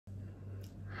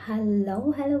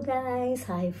Hello guys,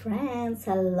 hi friends,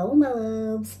 hello my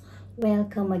loves,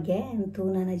 welcome again to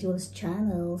Nana Jules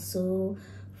channel. So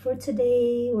for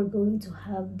today we're going to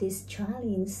have this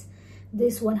challenge,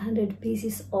 this 100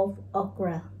 pieces of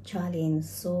okra challenge.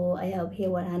 So I have here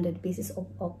 100 pieces of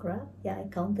okra. Yeah, I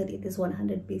counted it is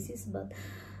 100 pieces, but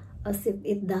as if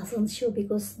it doesn't show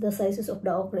because the sizes of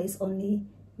the okra is only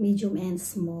medium and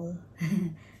small.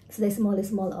 It's the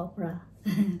small okra.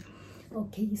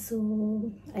 Okay,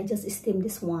 so I just steamed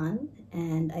this one,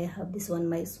 and I have this one.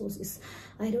 My sauce is,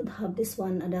 I don't have this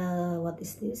one. The what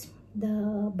is this?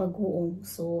 The bagoong.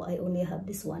 So I only have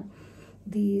this one.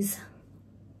 This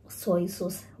soy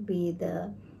sauce with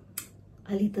a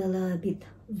little bit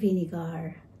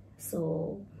vinegar.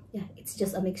 So yeah, it's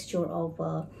just a mixture of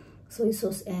soy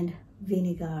sauce and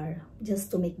vinegar,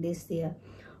 just to make this the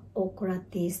okra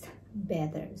taste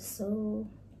better. So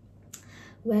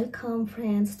welcome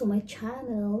friends to my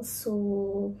channel.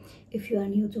 So if you are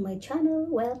new to my channel,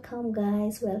 welcome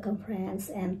guys, welcome friends,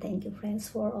 and thank you friends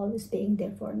for always being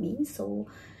there for me. So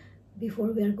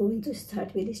before we are going to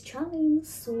start with this challenge,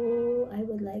 so I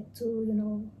would like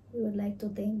to, we would like to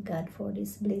thank God for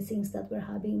these blessings that we're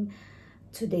having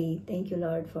today. Thank you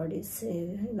Lord for this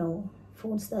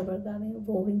phones that we're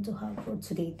going to have for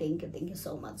today. Thank you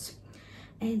so much.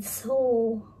 And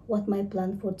so what my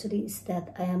plan for today is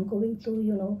that I am going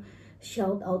to,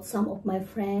 shout out some of my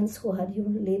friends who had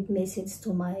leave message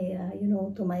to my,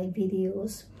 to my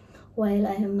videos while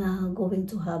I am going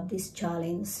to have this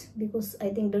challenge, because I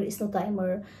think there is no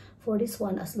timer for this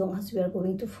one as long as we are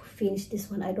going to finish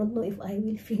this one. I don't know if I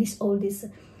will finish all this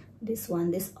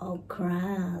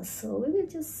okra, so we will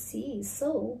just see.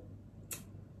 So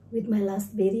with my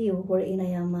last video wherein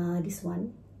I am this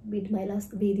one, with my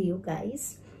last video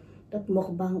guys, that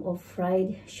mukbang of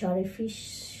fried shari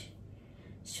fish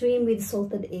shrimp with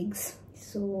salted eggs.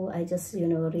 So I just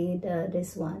read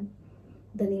this one,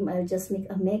 the name. I'll just make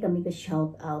a mega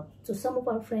shout out to some of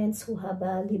our friends who have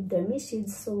leave their message.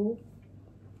 So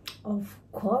of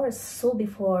course, so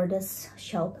before this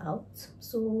shout out,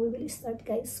 so we will start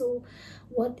guys. So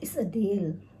what is a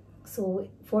deal? So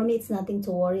for me it's nothing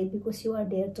to worry because you are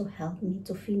there to help me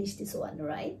to finish this one,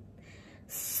 right?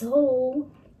 So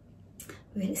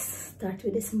we'll start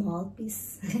with a small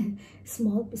piece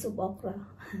small piece of okra.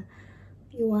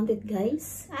 You want it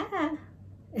guys?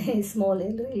 Small,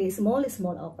 really small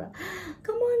okra.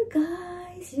 Come on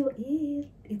guys, you eat.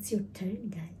 It's your turn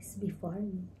guys before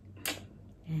me.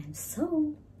 And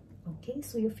so okay,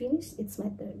 so you finished, it's my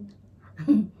turn.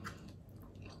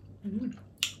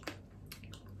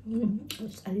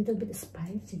 It's a little bit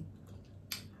spicy.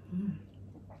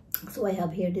 So I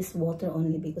have here this water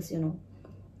only because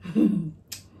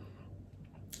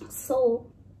so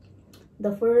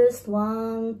the first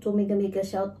one, to mega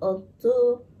shout out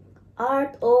to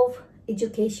Art of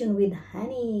Education with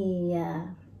Honey. Yeah,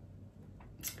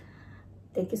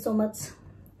 thank you so much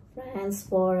friends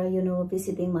for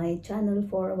visiting my channel,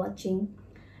 for watching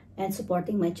and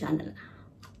supporting my channel.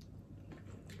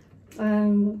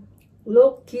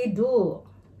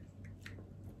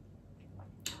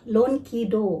 Lon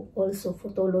Kido, also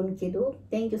photo Lon Kido,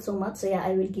 thank you so much. So yeah,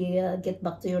 I will get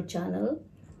back to your channel.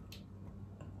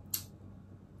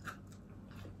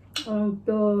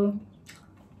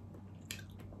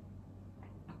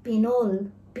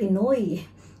 Pinoy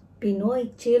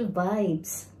Chill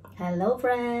Vibes. Hello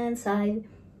friends, hi.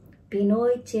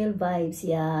 Pinoy Chill Vibes,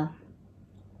 yeah.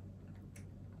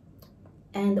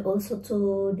 And also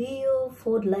to Dio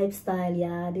Food Lifestyle,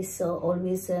 yeah, this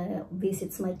always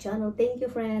visits my channel. Thank you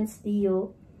friends,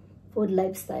 Dio Food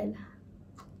Lifestyle.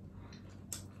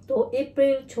 To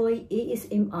April Choi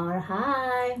ASMR,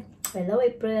 hi. Hello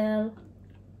April.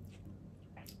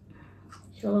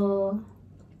 So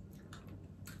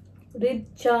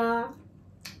Richa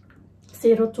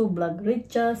 02 Blog,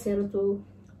 Richa 02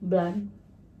 Blog,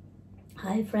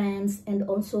 hi friends. And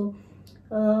also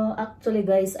actually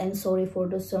guys, I'm sorry for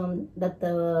those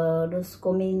those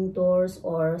commenters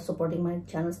or supporting my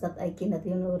channels that I cannot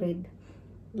read,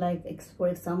 like for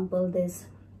example this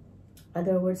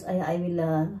other words I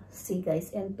will see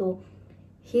guys. And to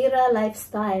Hera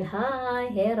Lifestyle, hi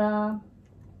Hera.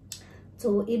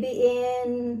 To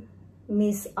EBN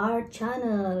Miss Art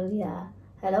channel, yeah,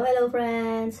 hello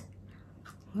friends,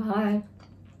 hi.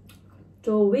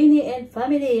 To Winnie and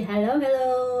family,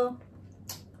 hello.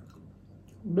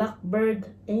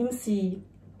 Blackbird MC,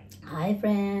 hi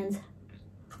friends.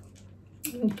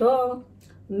 To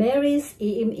Mary's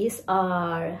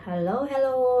EMSR,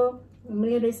 hello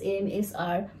Mary's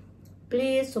EMSR,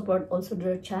 please support also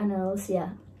their channels,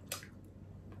 yeah.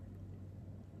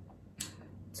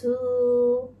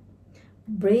 To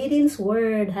Braden's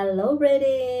word. Hello,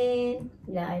 Braden.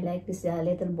 Yeah, I like this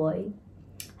little boy.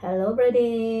 Hello,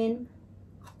 Braden.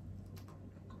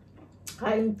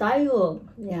 Kain tayo.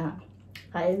 Yeah.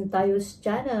 Kain tayo's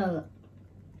channel.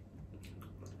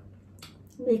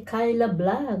 Mikaela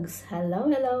Vlogs. Hello,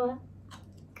 hello.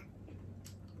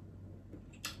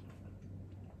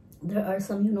 There are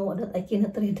some, you know, that I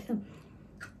cannot read.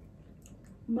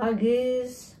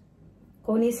 Magis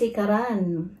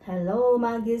Konisikaran. Hello,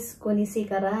 Magis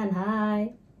Konisikaran.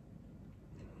 Hi.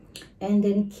 And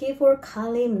then K for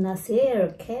Kalim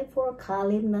Nasir. K for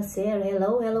Kalim Nasir.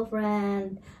 Hello, hello,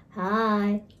 friend.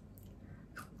 Hi.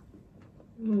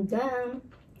 And then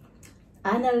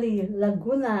Annalie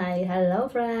Lagunay. Hello,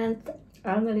 friend.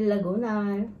 Annalie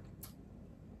Lagunay.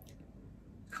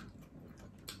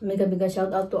 Mega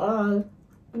shout out to all.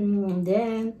 And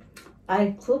then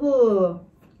Aikubu.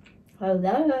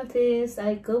 Hello, artist.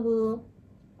 Aikubu.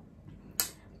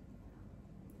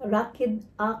 Rakib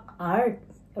Ak Art.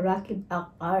 Rakib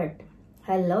Ak Art.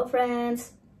 Hello,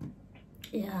 friends.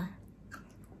 Yeah.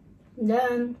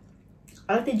 Then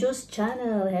Ate Juice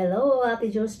channel. Hello,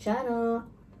 Ate Juice channel.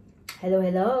 Hello,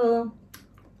 hello.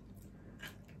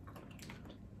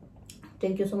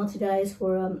 Thank you so much, guys,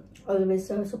 for always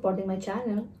supporting my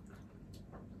channel.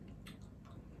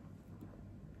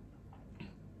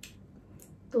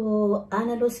 To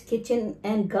Analos Kitchen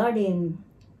and Garden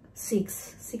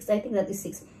 6. I think that is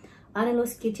 6.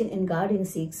 Analos Kitchen and Garden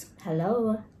 6.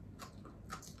 Hello.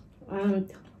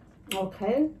 And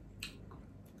okay.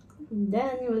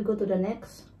 Then we'll go to the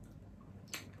next.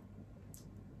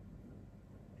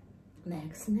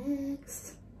 Next.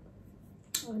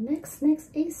 Oh, next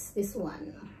is this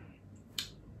one.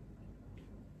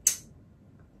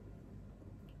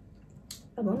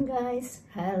 Come on, guys.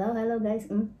 Hello, guys.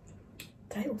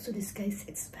 Try also this, guys.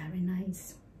 It's very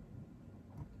nice.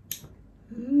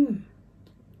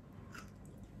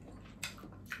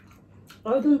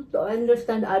 I don't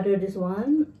understand other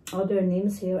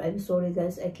names here. I'm sorry,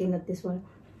 guys. I cannot this one.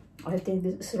 I think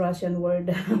this is Russian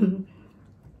word.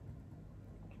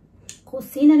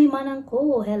 Kusina ni manang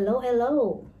ko.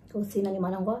 Hello. Kusina ni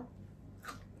manang ko.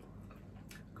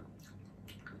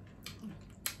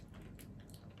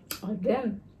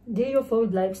 Again, Dio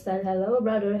Food Lifestyle. Hello,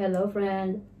 brother. Hello,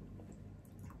 friend.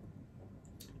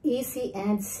 Easy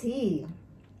and C.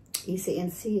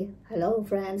 Hello,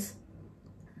 friends.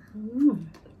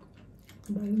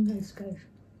 Very nice, guys.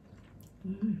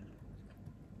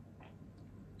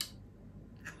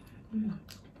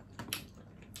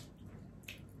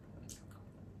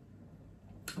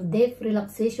 Deep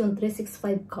relaxation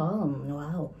 365 calm.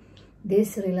 Wow.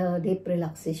 This deep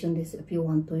relaxation, this if you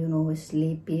want to, you know,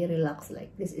 sleepy, relax,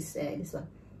 like this is this one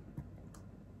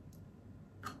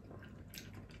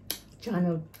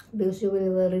channel, because you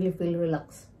will really feel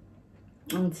relaxed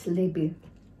and sleepy.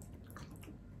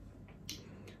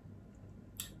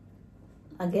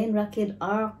 Again, Rakid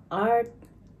Art.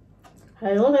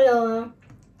 Hello.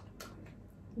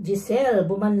 Giselle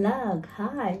Bumanlag.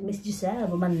 Hi, Miss Giselle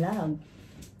Bumanlag.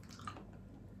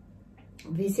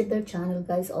 Visit their channel,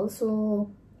 guys. Also,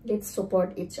 let's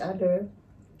support each other.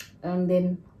 And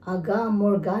then Aga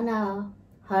Morgana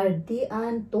Hardy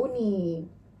Anthony.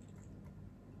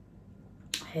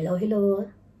 Hello.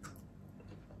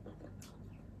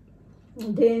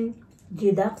 And then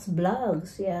Jidax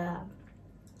Vlogs. Yeah.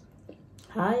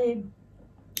 Hi,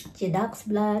 Jidax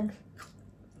Vlogs.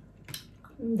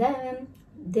 And then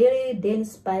Daily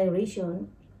Inspiration.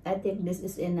 I think this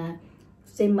is in a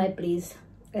same my place.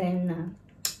 And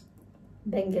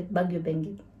Benguet, Baguio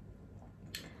Benguet.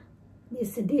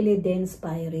 This Daily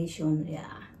Inspiration,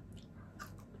 yeah.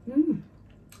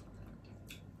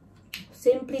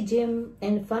 Simply Jim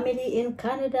and family in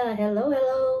Canada.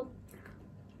 Hello.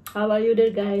 How are you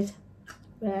there, guys?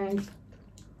 Friends.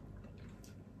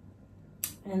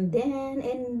 And then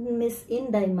in Miss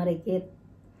Inday Marikit.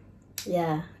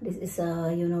 Yeah, this is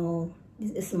you know,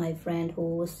 this is my friend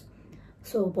who's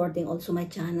supporting also my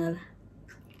channel.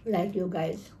 Like you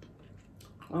guys.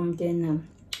 Then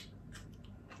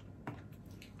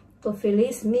to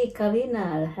Feliz Mi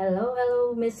Karina.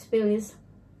 Hello, Miss Feliz.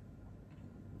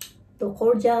 To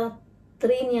Cordia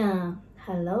Trinia.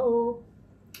 Hello.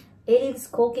 Ellen's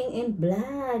Cooking and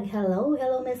Blog.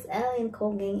 Hello, Miss Ellen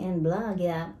Cooking and Blog.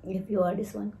 Yeah, if you are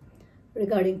this one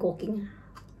regarding cooking,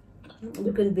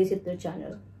 you can visit their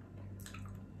channel.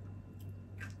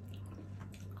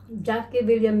 Jackie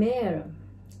Villamere.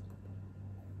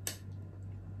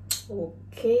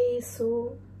 Okay,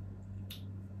 so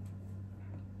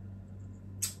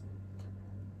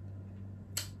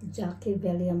Jackie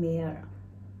Villamere.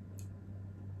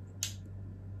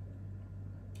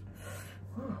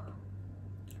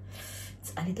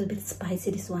 It's a little bit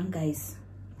spicy, this one, guys.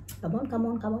 Come on, come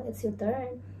on, come on. It's your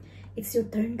turn. It's your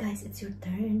turn, guys. It's your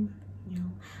turn. You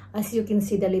know, as you can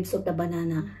see, the leaves of the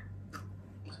banana,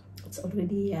 it's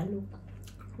already yellow.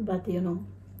 But you know,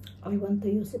 I want to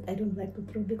use it. I don't like to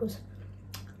throw because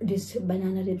this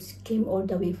banana leaves came all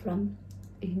the way from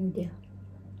India.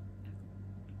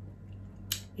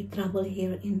 It traveled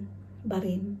here in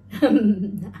Bahrain.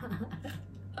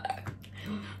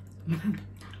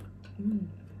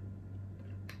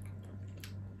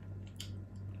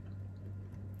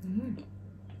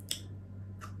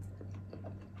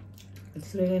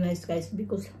 It's really nice, guys,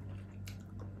 because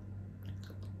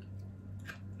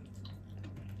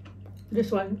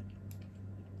this one,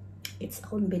 it's a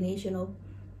combination of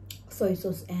soy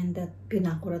sauce and that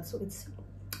pinakurat, so it's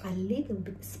a little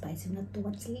bit spicy, not too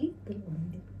much, little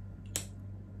only.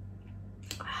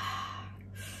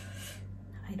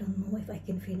 I don't know if I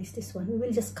can finish this one. We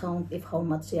will just count if how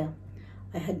much, yeah,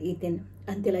 I had eaten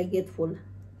until I get full.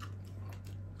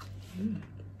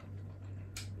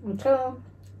 Okay.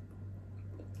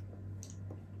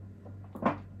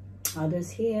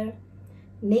 Others here.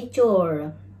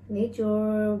 Nature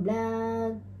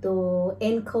Black to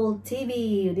Encol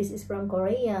TV. This is from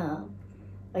Korea.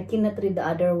 I cannot read the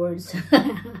other words.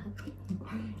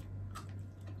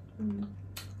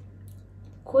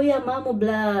 Kuya Mamo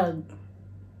Vlog.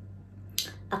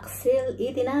 Axel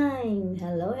 89.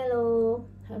 Hello, hello.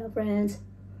 Hello, friends.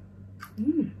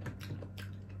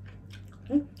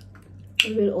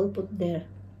 We will all put there.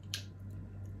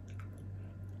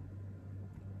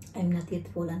 I'm not yet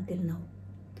full until now.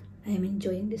 I am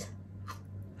enjoying this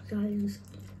guys.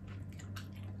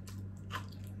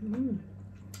 And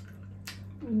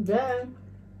then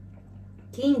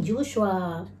King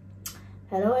Joshua.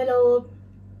 Hello, hello.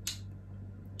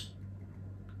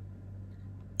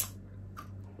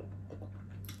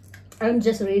 I'm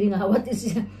just reading what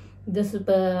is this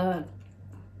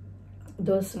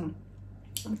those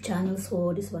channels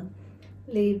for this one.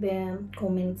 Leave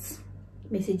comments,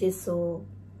 messages. So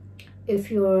if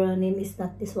your name is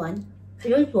not this one,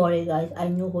 don't worry, guys. I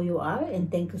know who you are,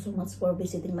 and thank you so much for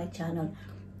visiting my channel.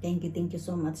 Thank you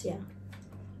so much. Yeah.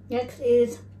 Next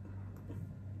is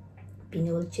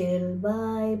Pinol Chill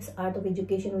Vibes, Art of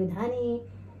Education with Honey.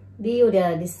 Dio,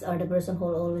 these are the person who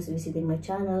always visiting my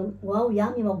channel. Wow,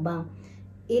 yummy mukbang.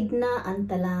 Idna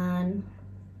Antalan.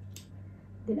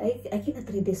 Then I cannot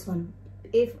read this one.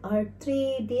 If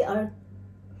R3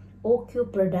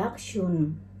 DROQ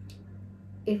Production.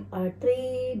 If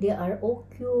R3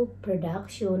 DROQ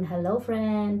Production. Hello,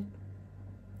 friend.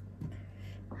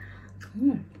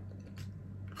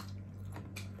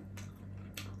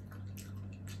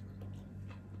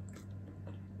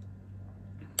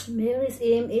 Mary's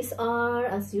MSR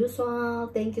as usual.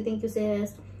 Thank you,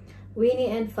 sis. Winnie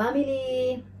and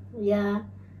family. Yeah.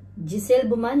 Giselle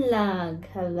Bumanlag.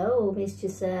 Hello, Miss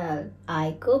Giselle.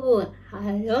 Ay Kubun.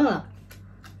 Hello.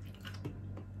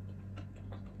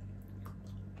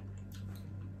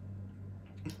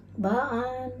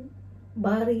 Baan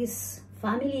Baris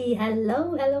family.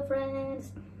 Hello, hello,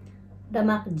 friends.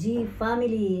 Damak G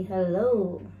family.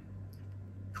 Hello.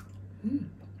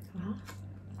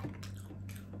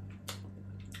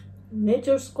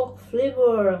 Nature's Cook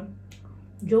Flavor.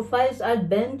 Joe Five's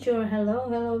Adventure. Hello,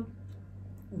 hello.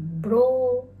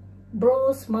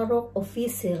 Bros Maroc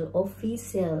official.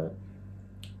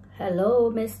 Hello,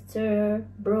 Mr.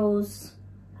 Bros.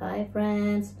 Hi,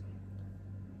 friends.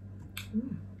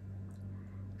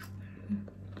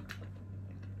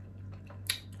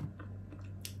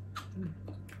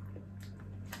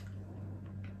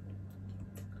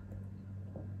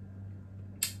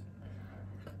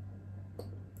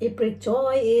 April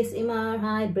Choi is Imar.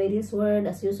 Hi, Brady's Word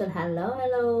as usual. Hello,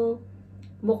 hello.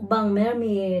 Mukbang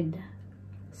Mermaid.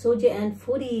 Soji and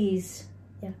Foodies.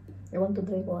 Yeah, I want to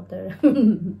drink water.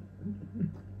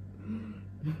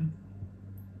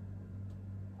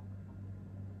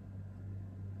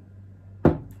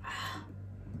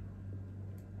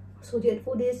 Soji and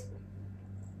Foodies.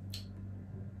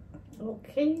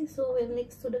 Okay, so we're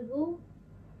next to the go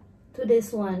to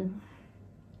this one.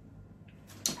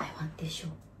 I want tissue.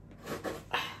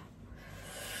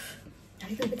 A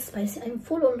little bit spicy. I'm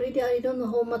full already. I don't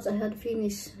know how much I had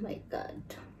finished. My God.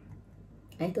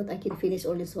 I thought I could finish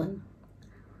all this one.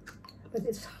 But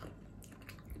it's...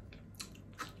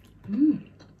 Come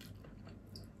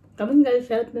on, guys.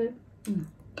 Help me.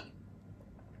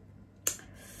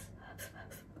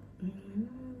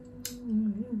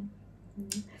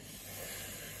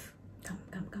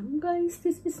 Come, guys.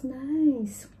 This is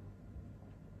nice.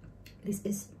 This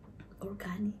is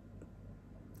organic.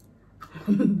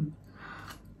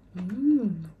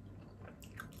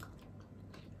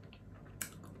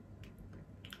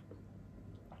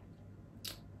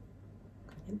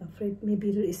 I'm afraid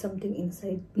maybe there is something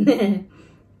inside.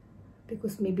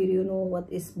 Because maybe you know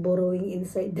what is borrowing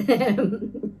inside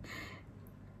them.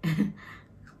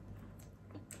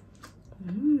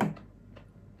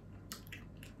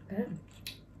 Yeah.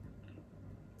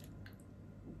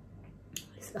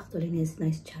 It's actually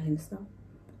nice challenge now.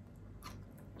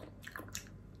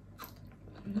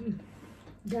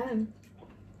 Done.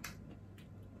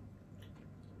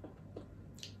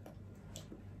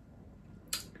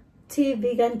 Tea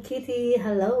Vegan Kitty,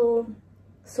 hello.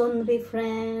 Sunri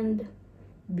friend.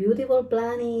 Beautiful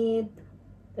planet.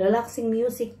 Relaxing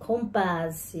music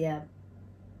compass. Yeah.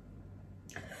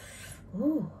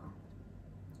 Oh.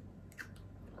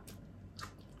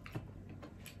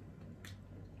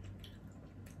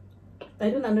 I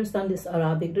don't understand this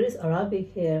Arabic. There is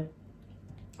Arabic here.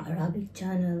 Arabic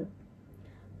channel.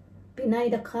 Pinay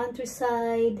the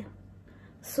countryside.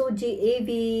 Suji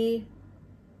Avi.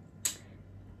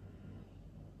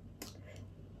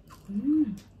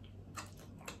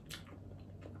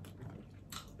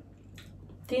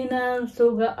 Tina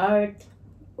Suga Art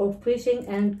of Fishing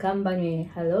and Company.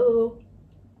 Hello.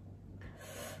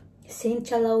 Saint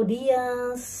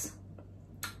Chalaudias.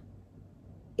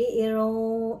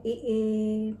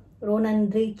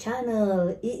 Ronandre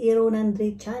channel.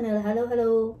 Ronandre channel. Hello,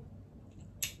 hello.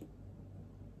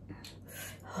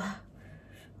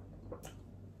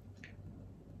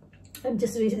 I'm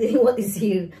just reading what is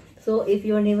here. So if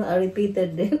your name are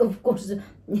repeated, then of course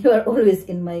you are always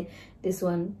in my this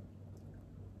one.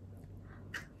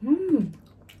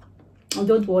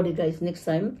 Don't worry guys, next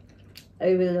time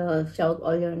I will shout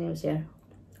all your names here.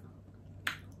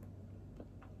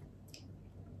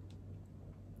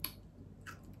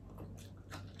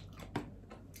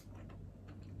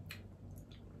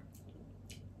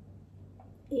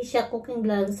 Isha Cooking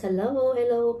Vlogs, hello,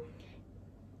 hello.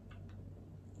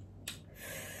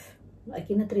 I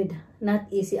cannot read.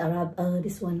 Not easy Arab.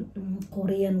 This one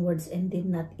Korean words ended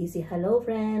not easy. Hello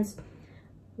friends.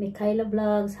 Mikhaila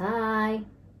Vlogs. Hi.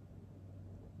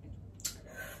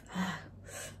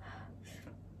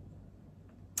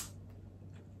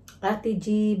 Ate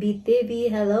GBTV.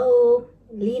 Hello.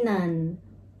 Linan.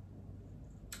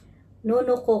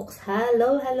 Nono Cooks.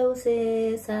 Hello. Hello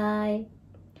sis. Hi.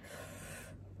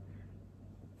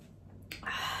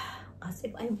 As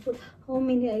if I'm full. How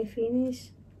many I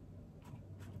finished?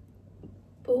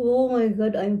 Oh my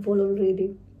god, I'm full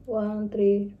already. 1,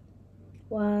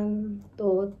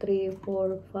 2, 3,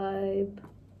 4, 5.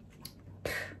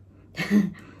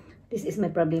 This is my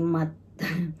problem math.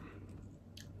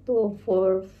 2,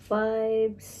 4,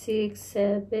 5, 6,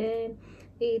 7,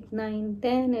 8, 9,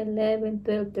 10, 11,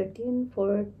 12, 13,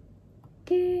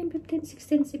 14, 15,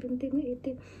 16, 17,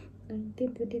 18,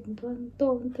 19, 20, 21,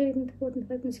 22, 23, 24,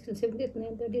 25, 26, 27, 28,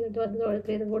 29, 30, 31,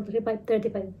 32, 33,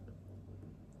 35.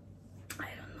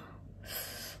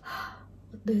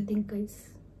 What do you think guys?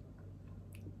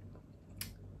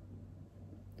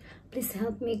 Please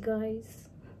help me guys.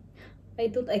 I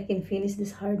thought I can finish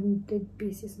this 100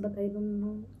 pieces but I don't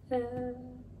know.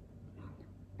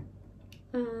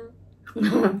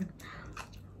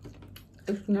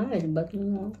 It's nice but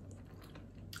no.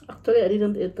 Actually I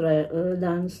didn't eat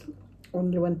lunch,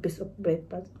 only 1 piece of bread,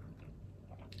 but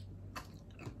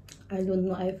I don't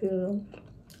know, I feel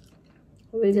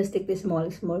we'll just take the small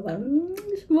one.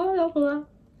 Small okra.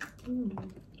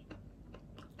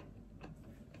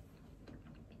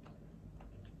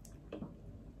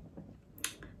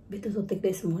 Better to take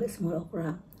the small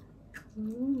okra.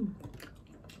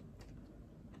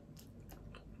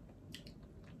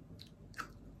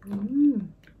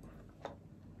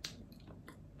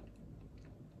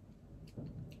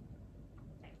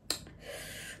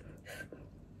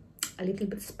 A little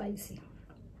bit spicy.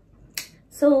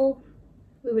 So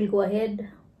we will go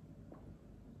ahead.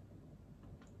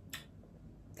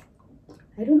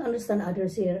 I don't understand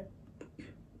others here.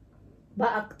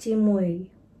 Baak Chimoy.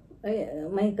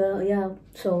 My God, yeah,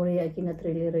 sorry, I cannot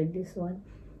really read this one.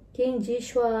 King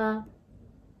Joshua.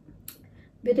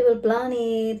 Beautiful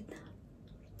Planet.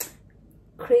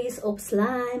 Craze of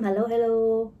Slime. Hello,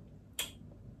 hello.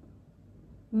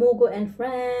 Mogo and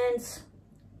Friends.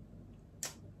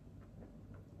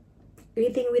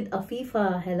 Eating with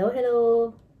Afifa. Hello,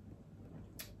 hello.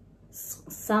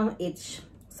 Some each.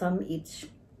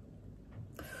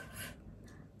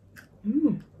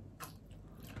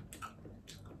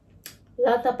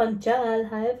 Lata Panchal.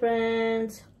 Hi,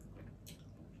 friends.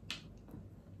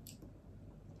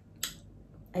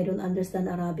 I don't understand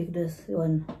Arabic, this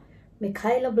one.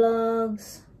 Mikhaila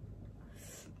Vlogs.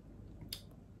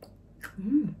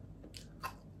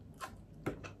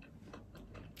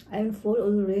 I'm full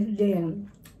already.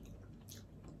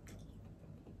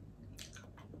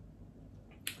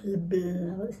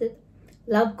 What is it?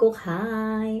 Love Cook,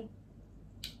 hi.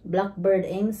 Blackbird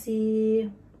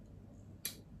MC.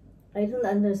 I don't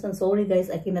understand. Sorry guys,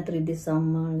 I cannot read this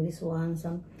this one.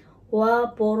 Some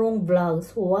Hua Porong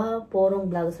Vlogs. Hua Porong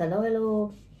Vlogs. Hello,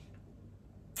 hello.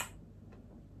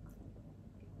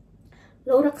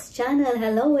 Lorax channel.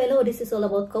 Hello, hello. This is all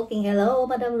about cooking. Hello,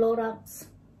 Madam Lorax.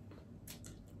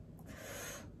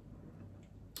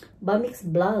 Bamix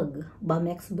Vlog.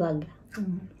 Bamex Vlog.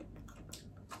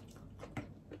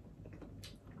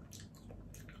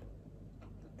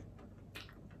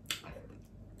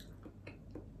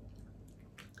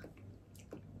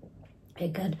 My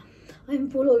God,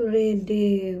 I'm full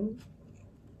already.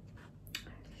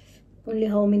 Only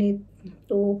how many?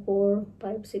 2, 4,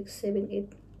 5, 6, 7,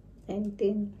 8, 9,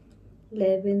 10,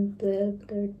 11, 12,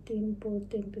 13,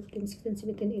 14, 15, 16,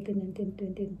 17, 18, 19,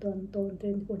 20, 21, 22,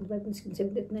 23, 24, 25, 26,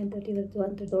 27, 29, 30,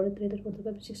 31, 32, 33, 34,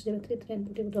 35, 36, 37,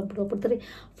 38, 39, 40,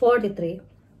 43.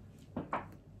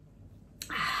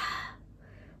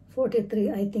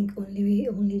 43. I think we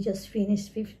only just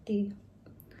finished 50.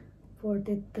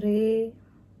 43.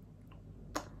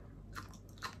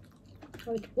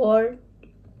 44.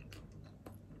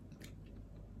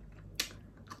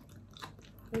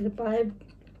 45.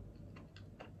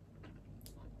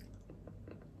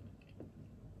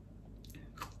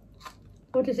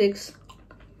 46.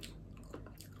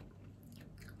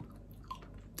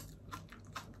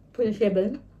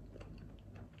 47.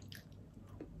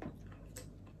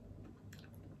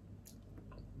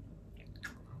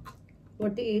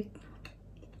 48.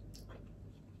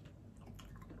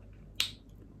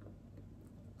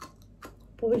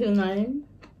 49.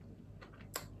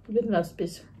 Even last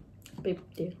piece.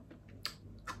 50.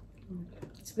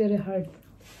 It's very hard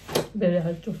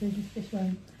to finish this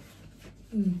one.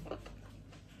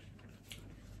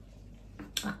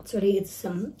 Actually, it's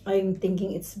I'm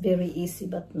thinking it's very easy,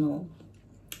 but no.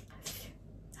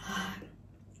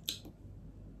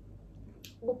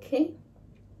 Okay.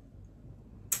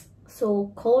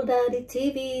 So, Cold Daddy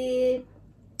TV,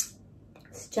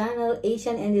 this channel,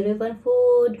 Asian and European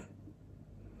food,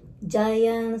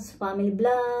 Giants Family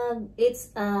Vlog. It's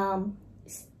a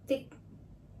stick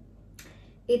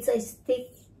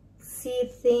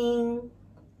thing.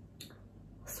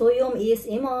 Soyum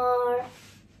ASMR.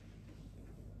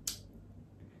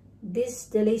 This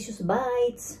Delicious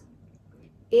Bites.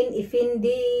 In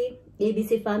Ifindi,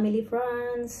 ABC Family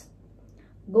France,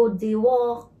 Go D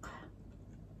Walk.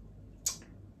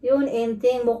 Yun,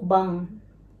 Enting Mukbang.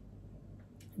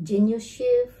 Genius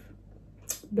Chef.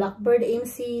 Blackbird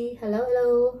MC. Hello,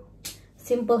 hello.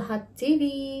 Simple Hot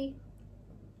TV.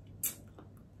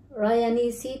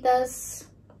 Ryanisitas.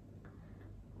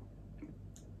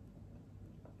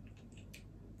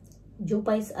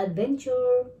 Jupai's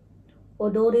Adventure.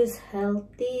 Odoris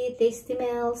Healthy Tasty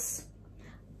Meals.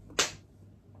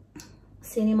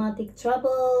 Cinematic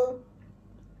Trouble.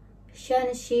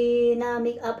 Shanshina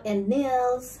Makeup and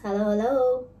Nails. Hello,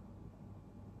 hello.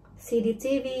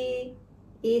 CDTV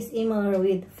is Immer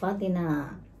with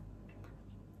Fatina.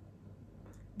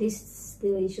 This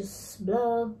Delicious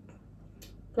Vlog.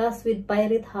 Plus with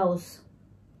Pirate House.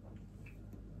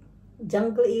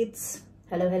 Jungle Eats.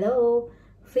 Hello, hello.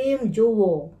 Film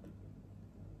Duo.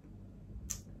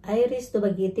 Iris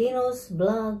Dumagitinos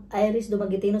Vlog. Iris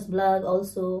Dumagitinos Vlog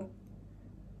also.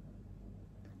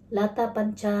 Lata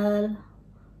Panchal.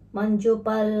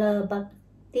 Manjupal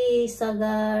Bhakti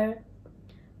Sagar.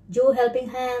 Ju Helping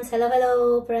Hands. Hello,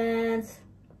 hello, friends.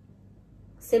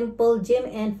 Simple Gym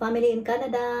and Family in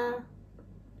Canada.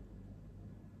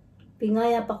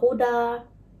 Pingaya Pakuda.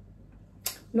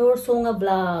 Nur Songa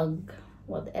Vlog.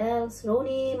 What else?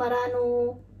 Roni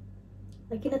Marano.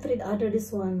 I cannot read other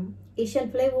this one.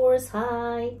 Asian Flavors.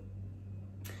 Hi.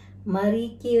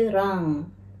 Mariki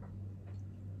Rang.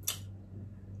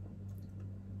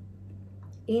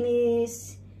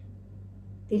 Inis.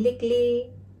 Tilikli.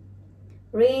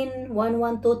 Rain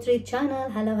 1123 channel.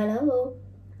 Hello, hello.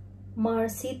 Mar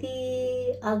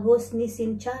City. Agos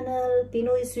Nisin channel.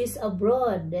 Pinoy Swiss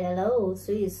Abroad. Hello,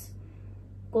 Swiss.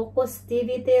 Cocos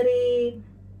TV Terry.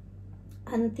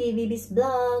 Auntie Vivi's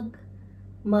Vlog.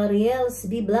 Mariel's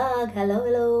V Vlog. Hello,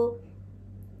 hello.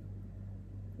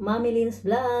 Mami Lynn's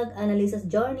Vlog. Annalisa's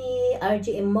Journey.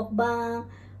 RGM Mukbang.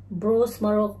 Bros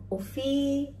Marok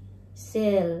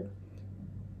Official.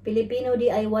 Filipino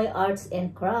DIY Arts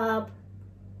and Craft.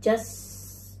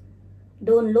 Just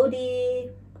download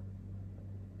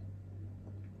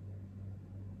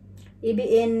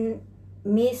EBN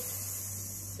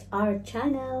Miss our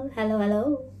channel. Hello,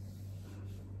 hello.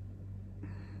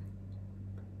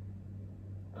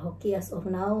 Okay, as of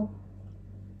now,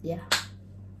 yeah.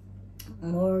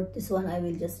 More this one I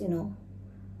will just, you know,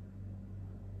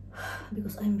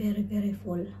 because I'm very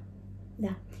full.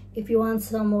 Yeah, if you want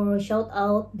some more shout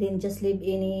out, then just leave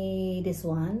any this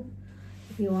one.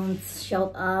 If you want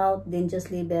shout out, then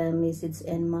just leave a message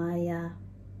in my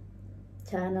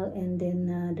channel. And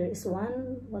then there is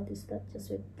one, what is that?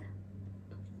 Just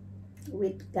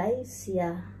wait guys.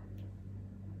 Yeah,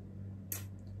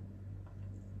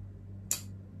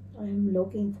 I'm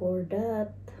looking for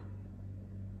that.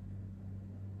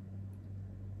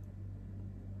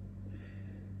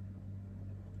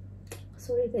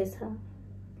 Sorry guys, huh?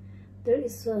 There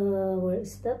is where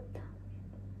is that?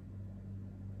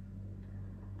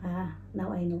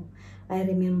 Now I know. I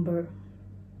remember.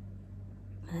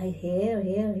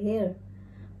 Here.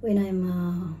 When I'm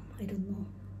I don't know.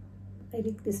 I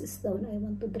think this is the one I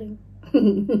want to drink.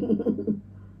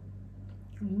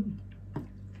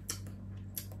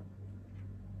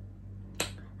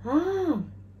 Ah,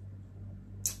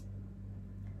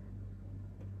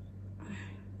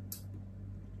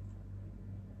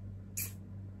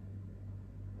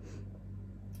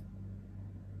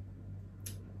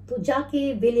 to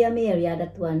Jackie Villamere, yeah,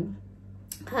 that one.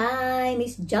 Hi,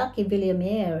 Miss Jackie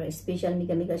Villamere. Special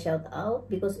mega shout out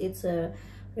because it's a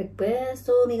request.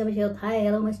 So mega shout. Hi,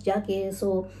 hello, Miss Jackie.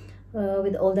 So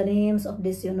with all the names of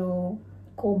this, you know,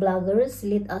 co-bloggers,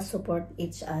 let us support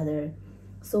each other.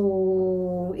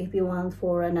 So if you want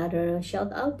for another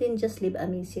shout out, then just leave a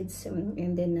message,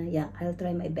 and then yeah, I'll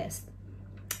try my best.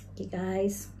 Okay,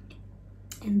 guys.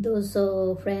 And those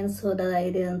friends that I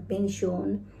didn't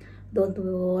mention, don't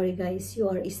worry guys, you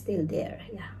are still there.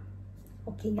 Yeah,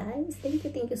 okay guys, thank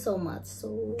you so much.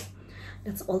 So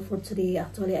that's all for today.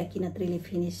 Actually, I cannot really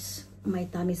finish, my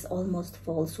tummy is almost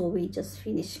full, so we just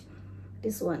finish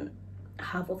this one,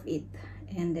 half of it,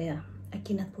 and I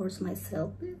cannot force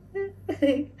myself.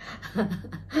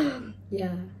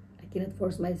 Yeah, I cannot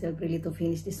force myself really to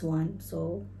finish this one.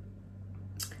 So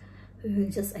we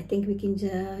will just, I think we can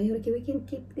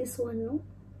keep this one, no,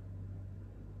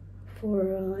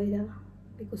 for yeah,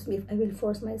 because if I will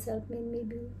force myself,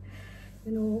 maybe,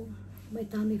 you know, my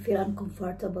tummy feel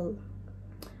uncomfortable.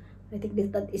 I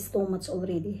think that is too much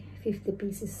already. 50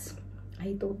 pieces.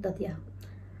 I thought that, yeah,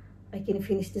 I can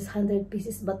finish this 100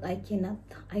 pieces, but I cannot.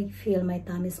 I feel my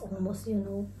tummy is almost, you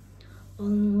know,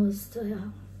 almost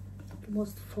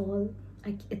full.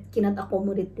 It cannot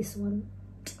accommodate this one.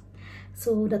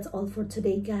 So that's all for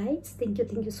today, guys. Thank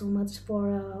you so much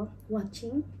for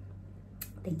watching.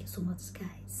 Thank you so much,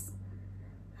 guys.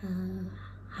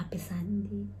 Happy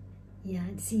Sunday. Yeah,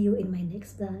 and see you in my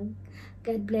next vlog.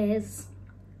 God bless.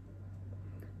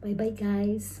 Bye bye,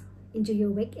 guys. Enjoy your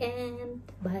weekend.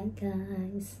 Bye,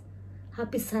 guys.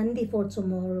 Happy Sunday for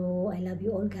tomorrow. I love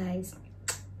you all, guys.